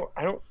 I don't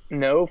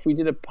know if we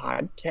did a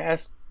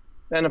podcast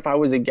then, if I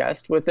was a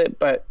guest with it,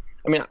 but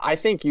I mean, I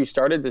think you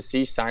started to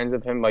see signs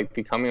of him like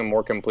becoming a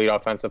more complete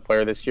offensive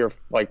player this year,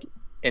 like.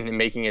 And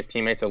making his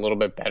teammates a little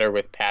bit better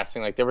with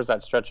passing. Like there was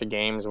that stretch of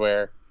games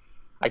where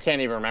I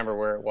can't even remember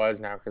where it was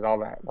now because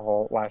the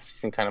whole last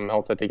season kind of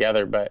melted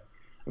together. But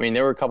I mean,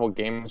 there were a couple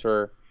games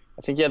where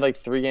I think he had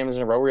like 3 games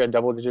in a row where he had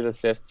double-digit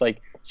assists.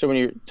 Like, so when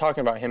you're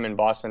talking about him in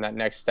Boston, that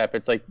next step,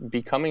 it's like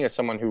becoming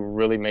someone who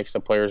really makes the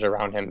players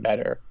around him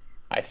better,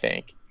 I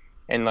think.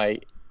 And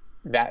like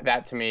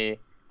that to me,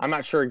 I'm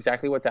not sure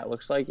exactly what that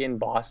looks like in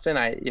Boston.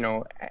 I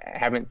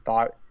haven't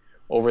thought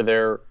over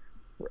there.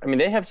 I mean,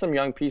 they have some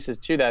young pieces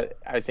too that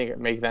I think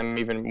make them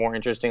even more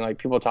interesting. Like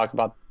people talk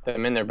about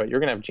them in there, but you're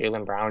gonna have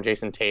Jaylen Brown,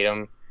 Jason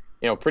Tatum,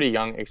 pretty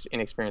young,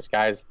 inexperienced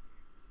guys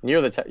near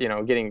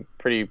the getting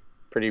pretty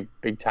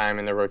big time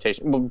in the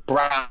rotation. Well,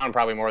 Brown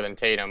probably more than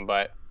Tatum,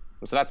 but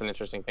so that's an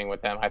interesting thing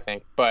with them, I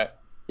think. But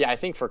yeah, I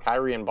think for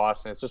Kyrie in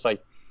Boston, it's just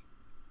like,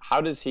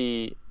 how does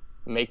he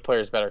make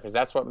players better? Because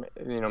that's what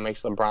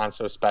makes LeBron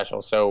so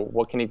special. So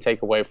what can he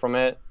take away from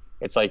it?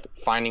 It's like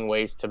finding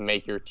ways to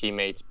make your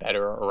teammates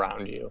better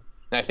around you.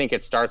 And I think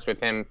it starts with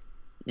him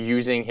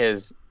using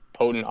his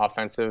potent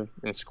offensive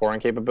and scoring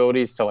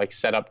capabilities to like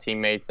set up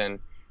teammates and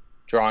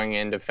drawing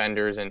in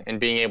defenders and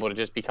being able to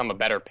just become a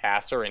better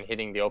passer and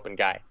hitting the open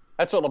guy.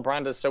 That's what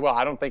LeBron does so well.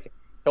 I don't think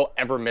he'll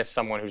ever miss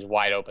someone who's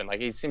wide open. Like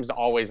he seems to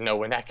always know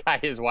when that guy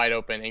is wide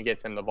open and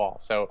gets him the ball.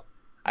 So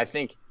I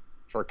think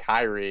for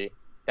Kyrie,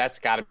 that's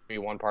got to be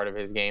one part of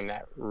his game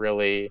that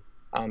really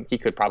he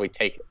could probably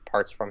take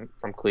parts from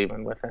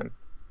Cleveland with him.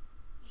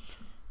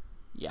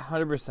 Yeah,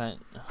 100%.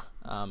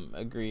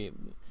 Agree.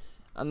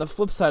 On the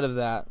flip side of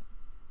that,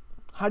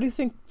 how do you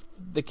think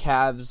the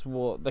Cavs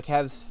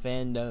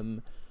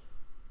fandom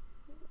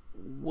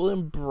will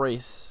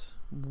embrace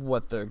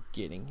what they're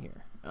getting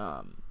here?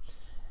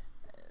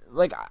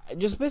 Like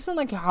just based on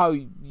like how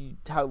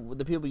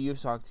the people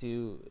you've talked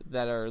to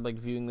that are like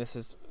viewing this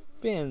as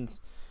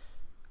fans,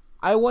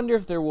 I wonder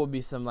if there will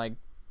be some like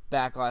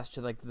backlash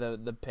to like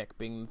the pick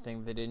being the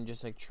thing. They didn't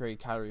just like trade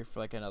Kyrie for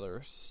like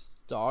another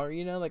star,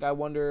 Like I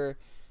wonder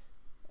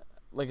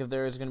like if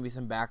there is going to be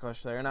some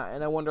backlash there, and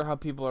I wonder how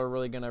people are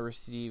really going to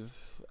receive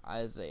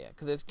Isaiah,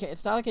 because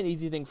it's not like an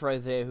easy thing for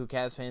Isaiah, who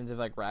Cavs fans have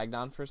like ragged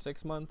on for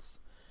 6 months,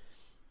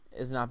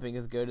 is not being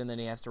as good, and then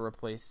he has to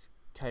replace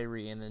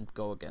Kyrie and then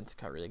go against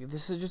Kyrie. Like,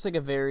 this is just like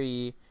a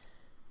very,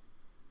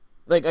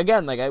 like,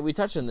 again, like we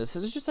touched on this.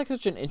 It's just like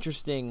such an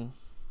interesting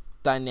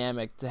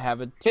dynamic to have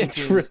two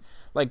teams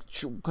like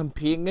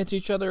competing against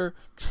each other,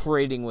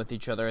 trading with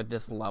each other at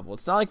this level.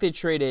 It's not like they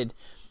traded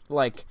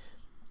like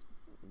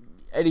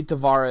Eddie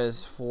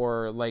Tavares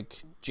for like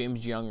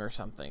James Young or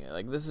something.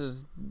 Like, this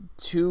is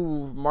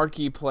two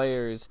marquee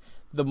players,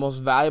 the most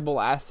valuable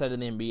asset in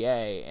the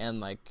NBA,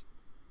 and like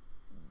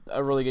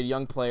a really good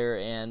young player,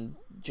 and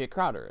Jay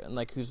Crowder, and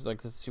like who's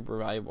like the super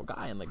valuable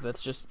guy, and like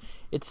that's just,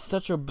 it's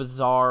such a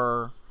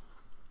bizarre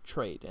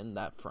trade in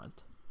that front.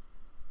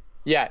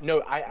 Yeah,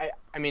 no, I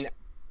mean,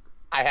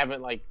 I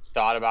haven't like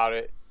thought about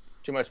it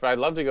too much, but I'd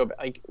love to go back.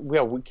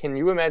 Like, can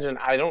you imagine?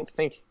 I don't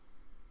think,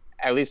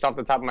 at least off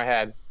the top of my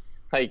head,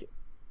 like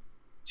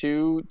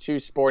two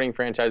sporting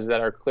franchises that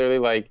are clearly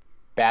like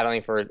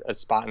battling for a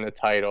spot in the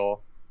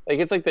title. Like,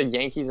 it's like the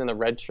Yankees and the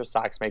Red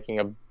Sox making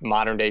a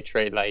modern day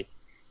trade. Like,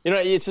 you know,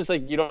 it's just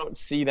like you don't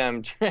see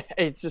them.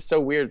 It's just so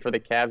weird for the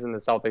Cavs and the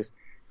Celtics,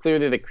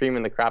 clearly the cream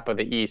and the crop of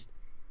the East,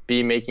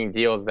 be making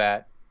deals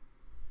that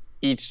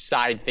each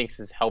side thinks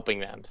is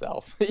helping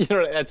themselves. You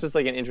know, that's just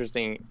like an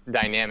interesting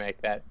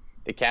dynamic that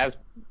the Cavs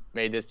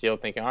made this deal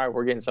thinking, all right,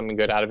 we're getting something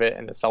good out of it,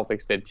 and the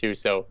Celtics did too.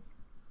 So,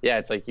 yeah,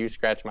 it's like you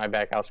scratch my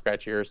back, I'll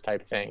scratch yours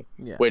type thing,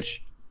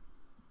 which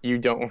you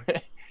don't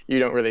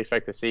really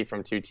expect to see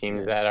from two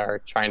teams that are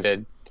trying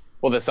to.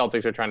 Well, the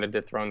Celtics are trying to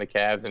dethrone the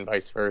Cavs and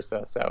vice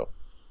versa. So,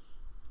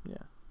 yeah,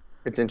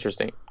 it's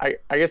interesting. I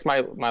guess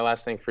my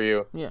last thing for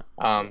you,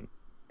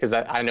 because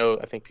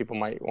I think people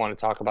might want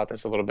to talk about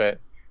this a little bit.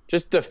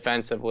 Just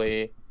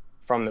defensively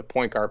from the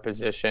point guard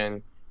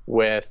position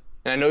and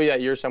I know that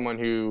you're someone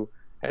who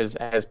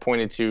has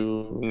pointed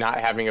to not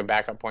having a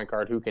backup point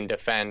guard who can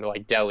defend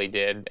like Delly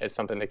did as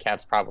something the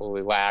Cavs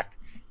probably lacked.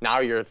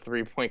 Now your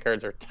 3 point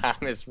guards are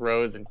Thomas,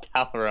 Rose, and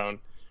Calderon,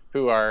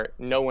 who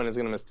no one is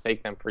going to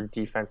mistake them for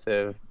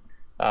defensive,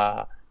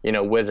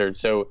 wizards.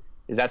 So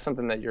is that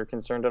something that you're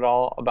concerned at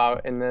all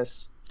about in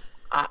this?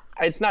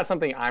 It's not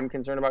something I'm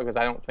concerned about because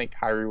I don't think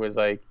Kyrie was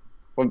like,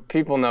 well,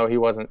 people know he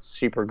wasn't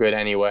super good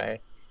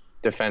anyway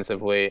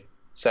defensively.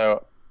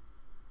 So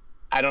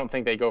I don't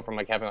think they go from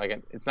like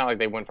having it's not like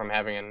they went from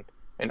having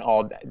an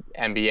all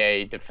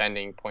NBA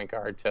defending point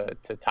guard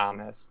to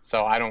Thomas.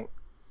 So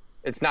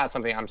it's not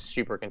something I'm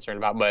super concerned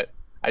about, but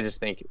I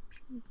just think,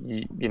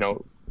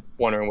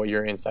 wondering what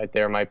your insight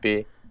there might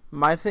be.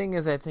 My thing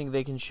is, I think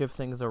they can shift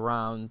things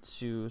around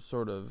to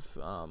sort of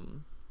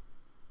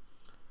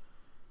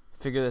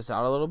figure this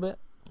out a little bit.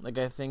 Like,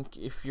 I think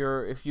if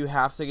you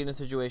have to get in a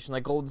situation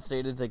like Golden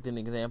State is like an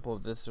example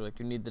of this, or like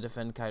you need to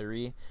defend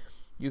Kyrie,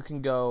 you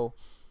can go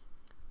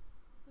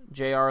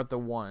JR at the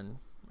 1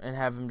 and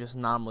have him just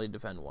nominally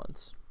defend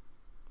once.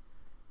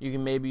 You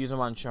can maybe use him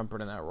on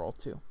Shumpert in that role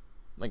too.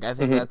 Like, I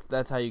think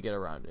that's how you get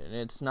around it, and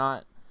it's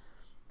not,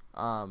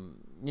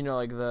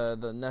 like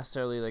the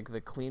necessarily like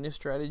the cleanest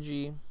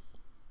strategy.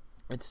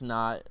 It's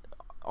not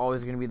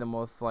always going to be the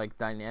most like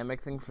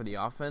dynamic thing for the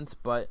offense,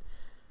 but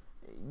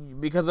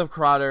because of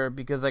Crowder,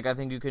 because like I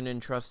think you can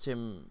entrust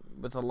him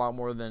with a lot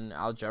more than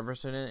Al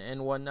Jefferson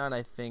and whatnot.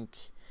 I think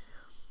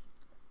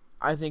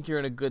you're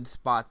in a good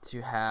spot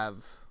to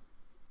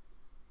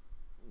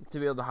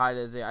be able to hide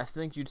Isaiah. I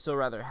think you'd still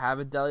rather have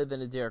a Delly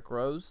than a Derrick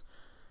Rose,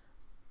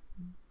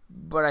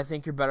 but I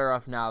think you're better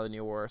off now than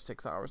you were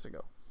 6 hours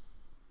ago.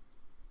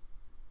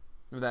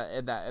 If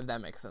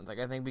that makes sense. Like,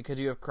 I think because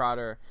you have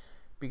Crowder,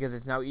 because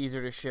it's now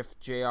easier to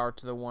shift JR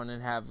to the 1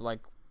 and have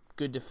like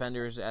good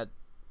defenders at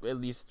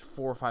least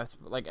 4 or 5,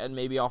 like, and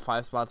maybe all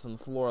 5 spots on the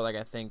floor. Like,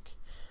 I think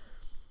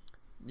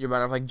you're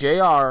better off like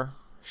JR,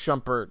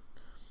 Shumpert,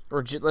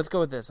 or let's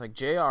go with this. Like,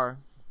 JR,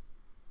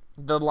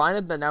 the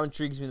lineup that now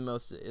intrigues me the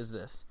most is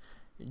this: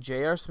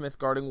 J.R. Smith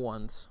guarding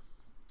 1s,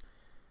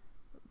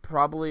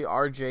 probably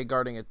RJ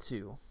guarding a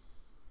 2,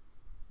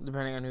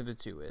 depending on who the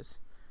 2 is.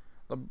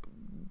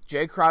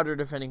 Jay Crowder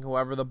defending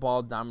whoever the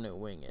ball dominant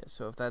wing is.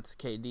 So if that's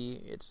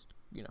KD, it's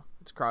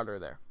Crowder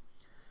there.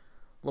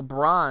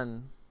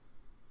 LeBron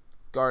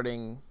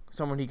guarding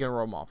someone he can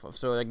roam off of.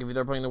 So like if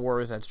they're playing the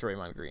Warriors, that's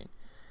Draymond Green.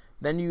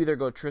 Then you either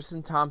go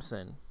Tristan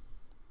Thompson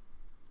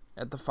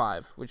at the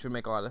 5, which would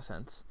make a lot of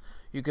sense.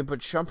 You could put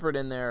Shumpert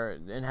in there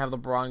and have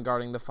LeBron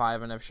guarding the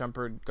 5 and have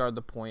Shumpert guard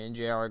the point and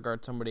JR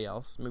guard somebody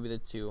else, maybe the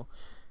 2.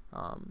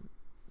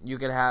 You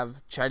could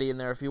have Chetty in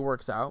there if he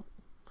works out.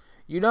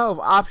 You have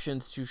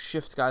options to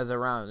shift guys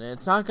around, and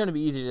it's not going to be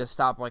easy to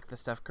stop like the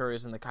Steph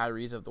Currys and the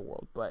Kyries of the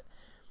world, but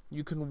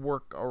you can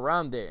work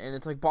around it. And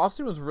it's like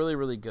Boston was really,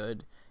 really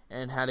good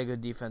and had a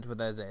good defense with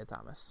Isaiah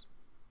Thomas.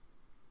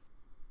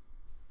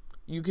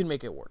 You can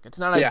make it work. It's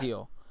not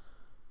ideal,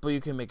 but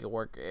you can make it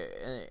work.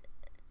 And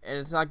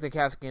it's not like the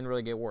Cavs can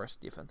really get worse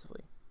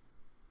defensively.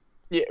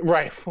 Yeah,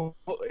 right. Well,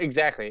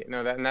 exactly.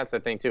 No, and that's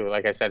the thing too.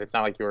 Like I said, it's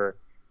not like you were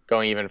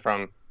going even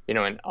from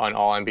an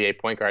all NBA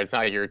point guard. It's not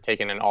like you're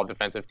taking an all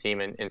defensive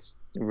team and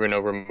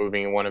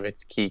removing one of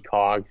its key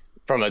cogs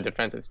from a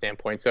defensive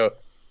standpoint. So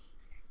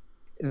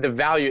the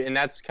value, and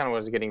that's kind of what I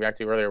was getting back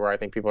to earlier, where I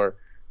think people are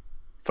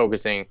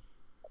focusing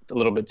a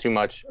little bit too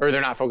much, or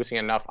they're not focusing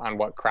enough on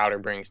what Crowder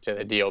brings to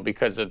the deal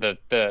because of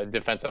the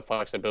defensive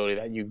flexibility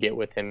that you get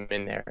with him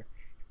in there.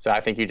 So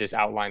I think you just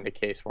outlined the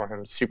case for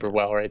him super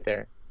well right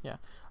there. Yeah.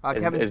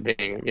 As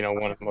being,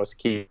 one of the most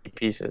key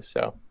pieces.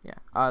 So yeah.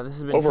 This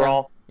has been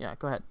overall. Yeah,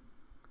 go ahead.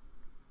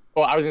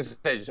 Well, I was going to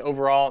say, just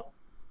overall,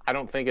 I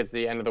don't think it's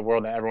the end of the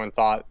world that everyone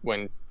thought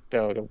when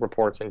the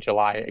reports in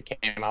July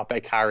came out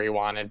that Kyrie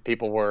wanted.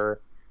 People were,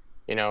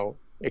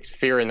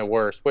 fearing the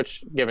worst,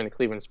 which, given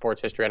Cleveland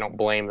sports history, I don't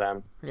blame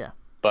them. Yeah.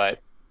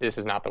 But this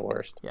is not the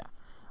worst. Yeah.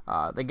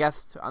 The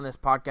guest on this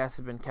podcast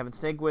has been Kevin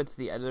Stegwitz,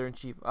 the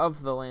editor-in-chief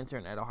of The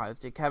Lantern at Ohio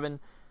State. Kevin,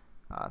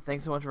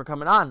 thanks so much for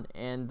coming on,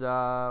 and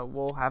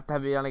we'll have to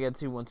have you on again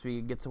too once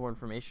we get some more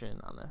information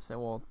on this.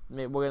 And we'll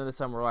get into the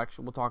summer.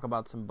 We'll talk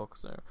about some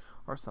books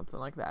or something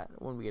like that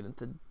when we get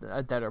into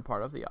a deader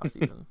part of the off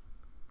season.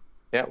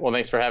 Yeah. Well,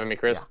 thanks for having me,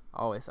 Chris. Yeah,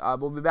 always.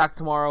 We'll be back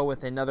tomorrow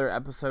with another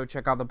episode.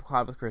 Check out the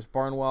pod with Chris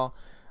Barnwell.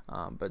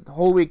 But the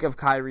whole week of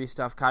Kyrie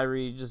stuff.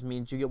 Kyrie just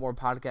means you get more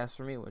podcasts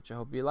from me, which I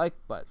hope you like.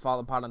 But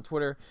follow the pod on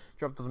Twitter.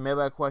 Drop those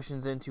mailbag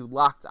questions into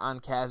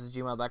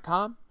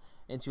lockedoncavs@gmail.com.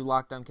 Into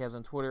Locked On Cavs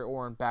on Twitter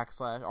or in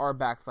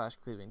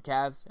 /Cleveland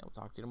Cavs, and we'll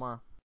talk to you tomorrow.